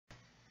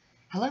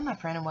Hello my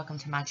friend and welcome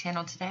to my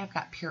channel. Today I've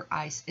got Pure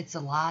Ice, It's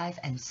Alive,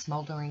 and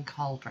Smouldrin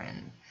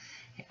Cauldron.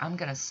 I'm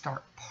going to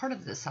start part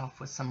of this off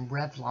with some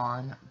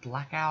Revlon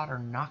Blackout or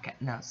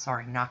Knockout. No,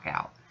 sorry,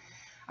 Knockout.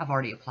 I've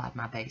already applied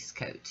my base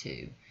coat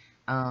too.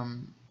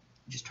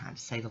 Just trying to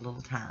save a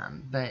little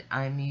time. But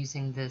I'm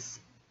using this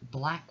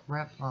black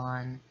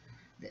Revlon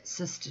that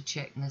Sister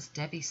Chick Miss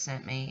Debbie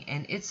sent me,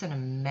 and it's an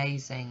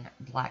amazing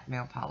black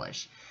nail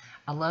polish.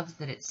 I love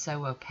that it's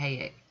so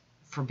opaque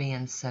for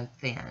being so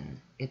thin.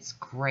 It's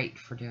great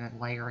for doing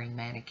layering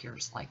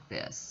manicures like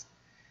this.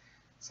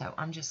 So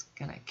I'm just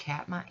going to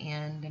cap my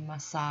end and my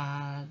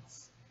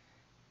sides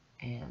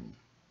and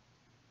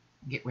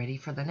get ready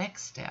for the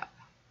next step.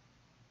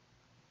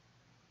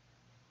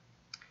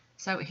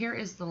 So here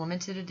is the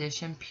limited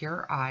edition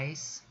Pure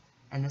Ice,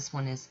 and this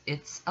one is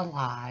It's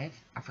Alive.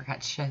 I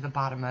forgot to show the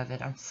bottom of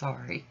it, I'm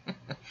sorry.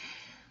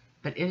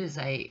 But it is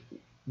a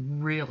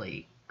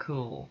really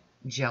cool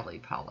jelly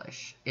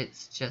polish.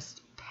 It's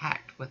just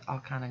packed with all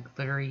kind of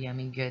glittery,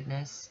 yummy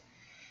goodness.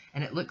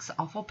 And it looks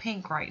awful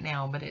pink right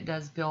now, but it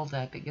does build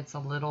up. It gets a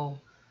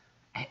little,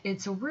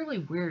 it's a really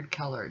weird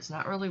color. It's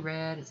not really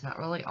red, it's not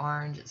really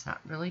orange, it's not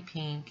really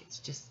pink. It's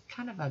just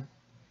kind of a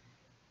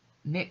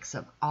mix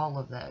of all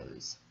of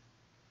those.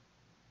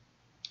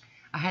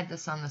 I had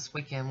this on this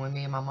weekend when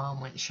me and my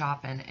mom went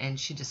shopping, and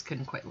she just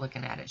couldn't quit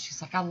looking at it.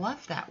 She's like, I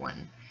love that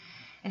one.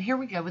 And here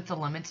we go with the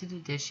limited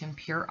edition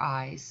Pure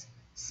Ice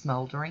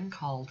Smouldrin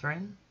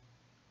Cauldron.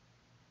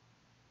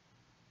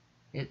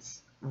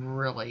 It's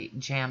really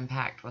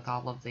jam-packed with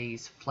all of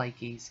these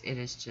flakies. It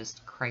is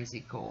just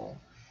crazy cool.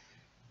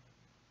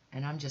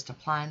 And I'm just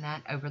applying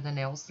that over the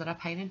nails that I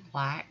painted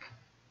black.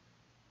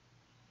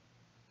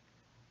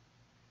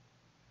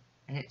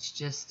 And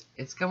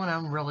it's going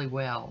on really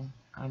well.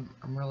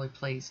 I'm really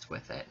pleased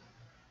with it.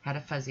 Had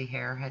a fuzzy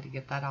hair, had to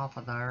get that off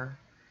of there.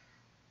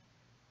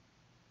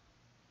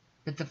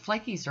 But the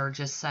flakies are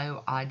just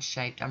so odd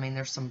shaped. I mean,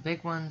 there's some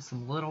big ones,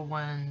 some little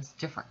ones,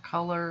 different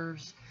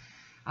colors.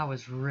 I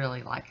was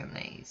really liking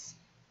these.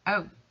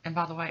 Oh, and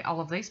by the way, all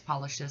of these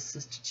polishes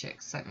Sister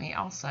Chick sent me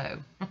also.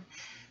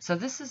 So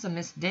this is a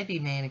Miss Debbie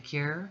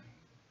manicure.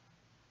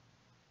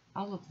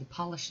 All of the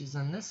polishes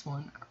in this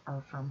one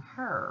are from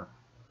her.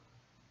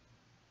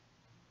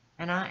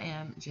 And I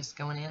am just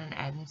going in and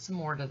adding some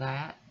more to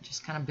that.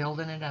 Just kind of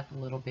building it up a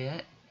little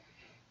bit.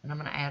 And I'm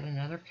going to add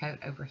another coat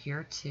over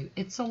here to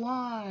It's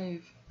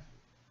Alive.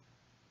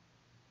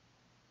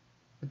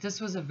 But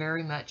this was a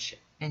very much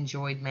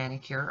enjoyed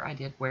manicure. I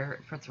did wear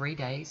it for 3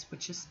 days,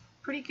 which is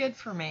pretty good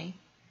for me.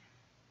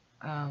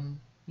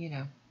 You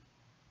know,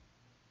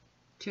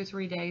 2 or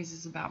 3 days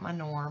is about my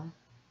norm.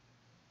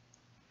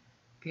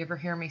 If you ever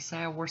hear me say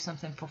I wore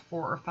something for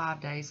 4 or 5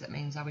 days, that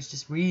means I was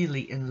just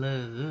really in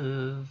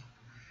love.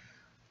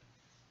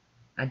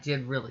 I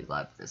did really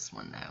love this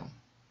one though.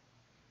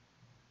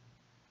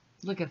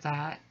 Look at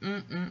that.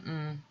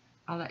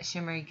 All that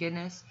shimmery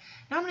goodness.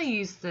 Now I'm going to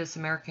use this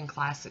American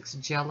Classics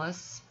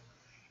Jealous.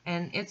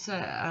 And it's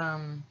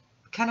a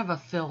kind of a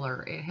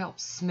filler. It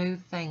helps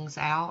smooth things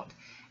out.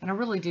 And I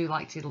really do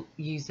like to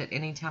use it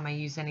anytime I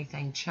use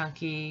anything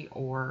chunky,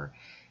 or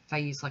if I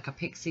use like a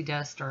pixie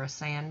dust or a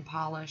sand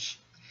polish.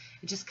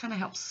 It just kind of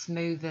helps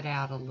smooth it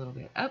out a little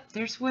bit. Oh,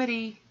 there's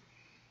Woody.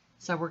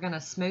 So we're going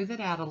to smooth it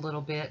out a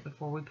little bit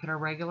before we put our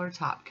regular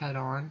top coat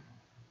on.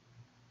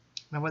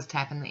 I was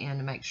tapping the end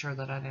to make sure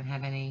that I didn't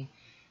have any,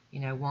 you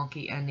know,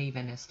 wonky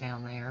unevenness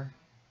down there.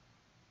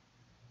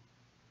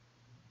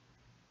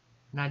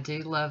 And I do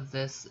love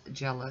this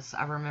Jealous.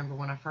 I remember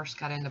when I first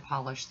got into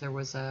polish, there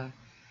was a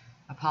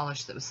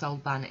polish that was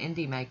sold by an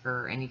indie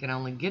maker, and you could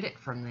only get it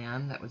from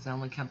them. That was the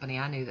only company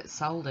I knew that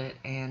sold it,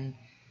 and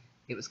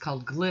it was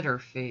called Glitter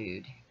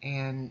Food,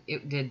 and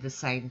it did the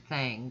same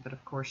thing. But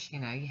of course, you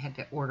know, you had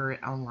to order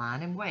it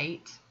online and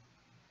wait.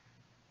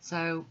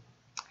 So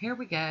here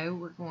we go.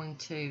 We're going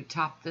to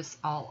top this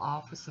all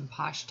off with some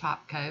Posh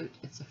top coat.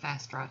 It's a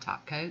fast dry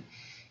top coat.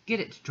 Get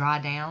it to dry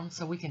down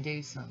so we can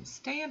do some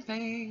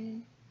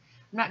stamping.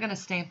 I'm not going to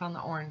stamp on the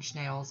orange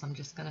nails. I'm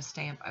just going to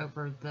stamp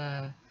over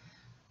the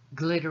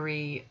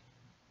glittery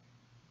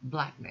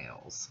black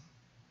nails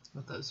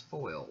with those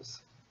foils.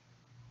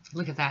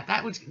 Look at that.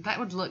 That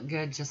would look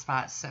good just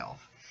by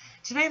itself.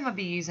 Today I'm going to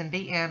be using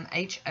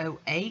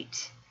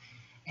BMH08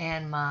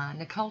 and my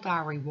Nicole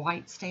Diary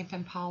white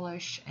stamping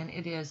polish, and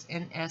it is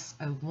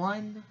NS01.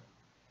 And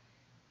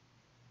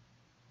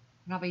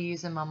I'll be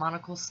using my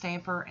monocle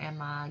stamper and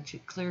my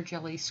clear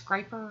jelly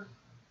scraper.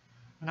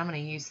 And I'm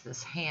going to use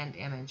this hand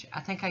image. I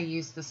think I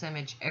use this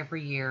image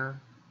every year.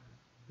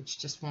 It's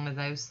just one of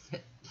those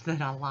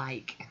that I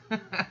like.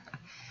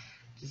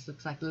 Just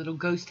looks like little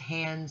ghost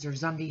hands or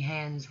zombie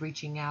hands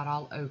reaching out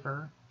all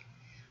over.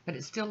 But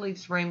it still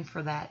leaves room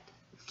for that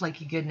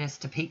flaky goodness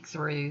to peek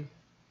through.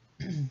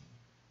 I'm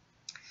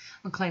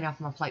going to clean off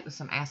my plate with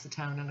some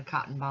acetone and a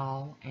cotton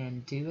ball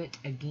and do it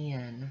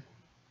again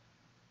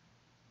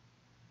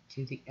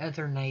to the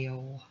other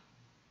nail.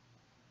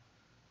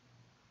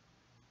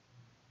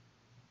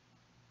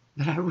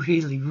 But I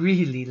really,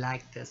 really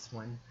like this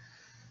one.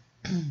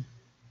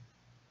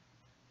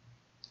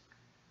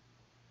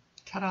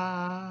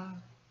 Ta-da!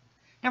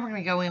 Now we're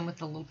going to go in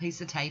with a little piece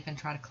of tape and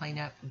try to clean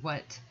up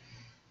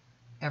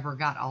whatever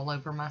got all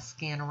over my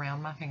skin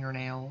around my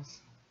fingernails.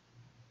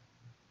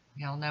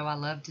 Y'all know I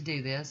love to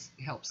do this.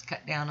 It helps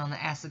cut down on the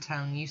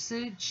acetone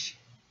usage.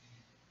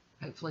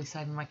 Hopefully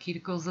saving my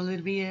cuticles a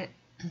little bit.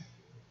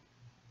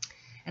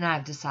 And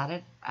I've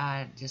decided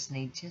I just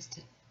need just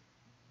a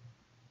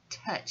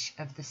touch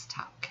of this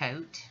top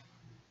coat.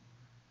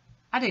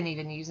 I didn't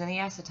even use any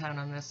acetone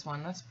on this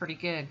one. That's pretty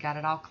good. Got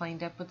it all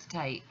cleaned up with the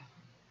tape.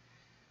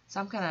 So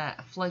I'm going to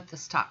float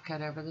this top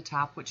coat over the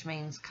top, which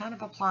means kind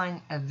of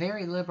applying a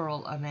very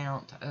liberal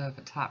amount of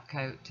a top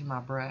coat to my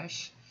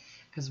brush.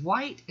 Because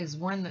white is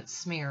one that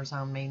smears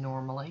on me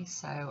normally,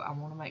 so I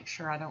want to make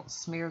sure I don't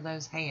smear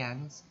those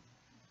hands.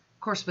 Of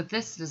course, with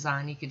this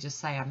design, you could just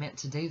say I meant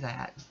to do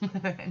that,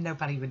 and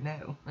nobody would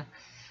know.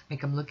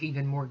 Make them look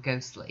even more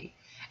ghostly.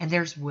 And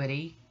there's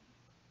Woody.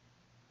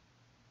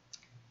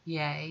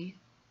 Yay.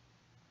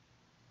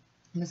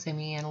 I'm going to zoom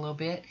in a little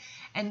bit.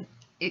 And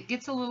it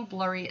gets a little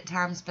blurry at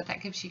times, but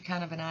that gives you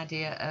kind of an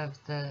idea of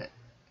the,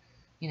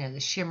 you know, the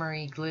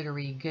shimmery,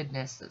 glittery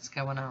goodness that's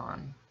going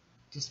on.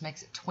 Just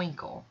makes it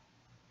twinkle.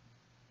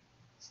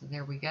 So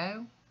there we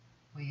go.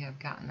 We have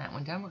gotten that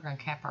one done. We're going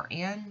to cap our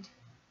end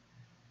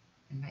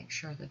and make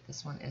sure that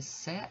this one is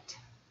set.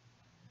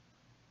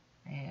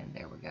 And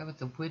there we go with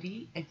the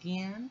Woody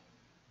again.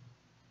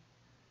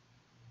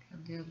 I'll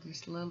do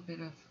just a little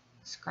bit of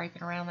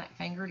scraping around that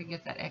finger to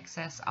get that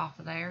excess off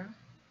of there.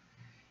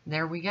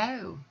 There we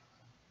go.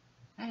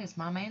 That is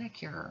my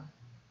manicure.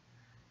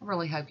 I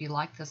really hope you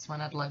like this one.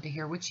 I'd love to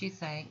hear what you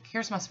think.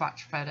 Here's my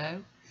swatch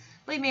photo.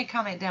 Leave me a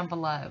comment down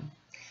below.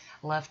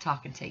 Love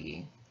talking to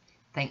you.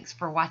 Thanks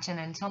for watching.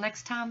 Until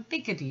next time, be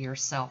good to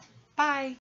yourself. Bye.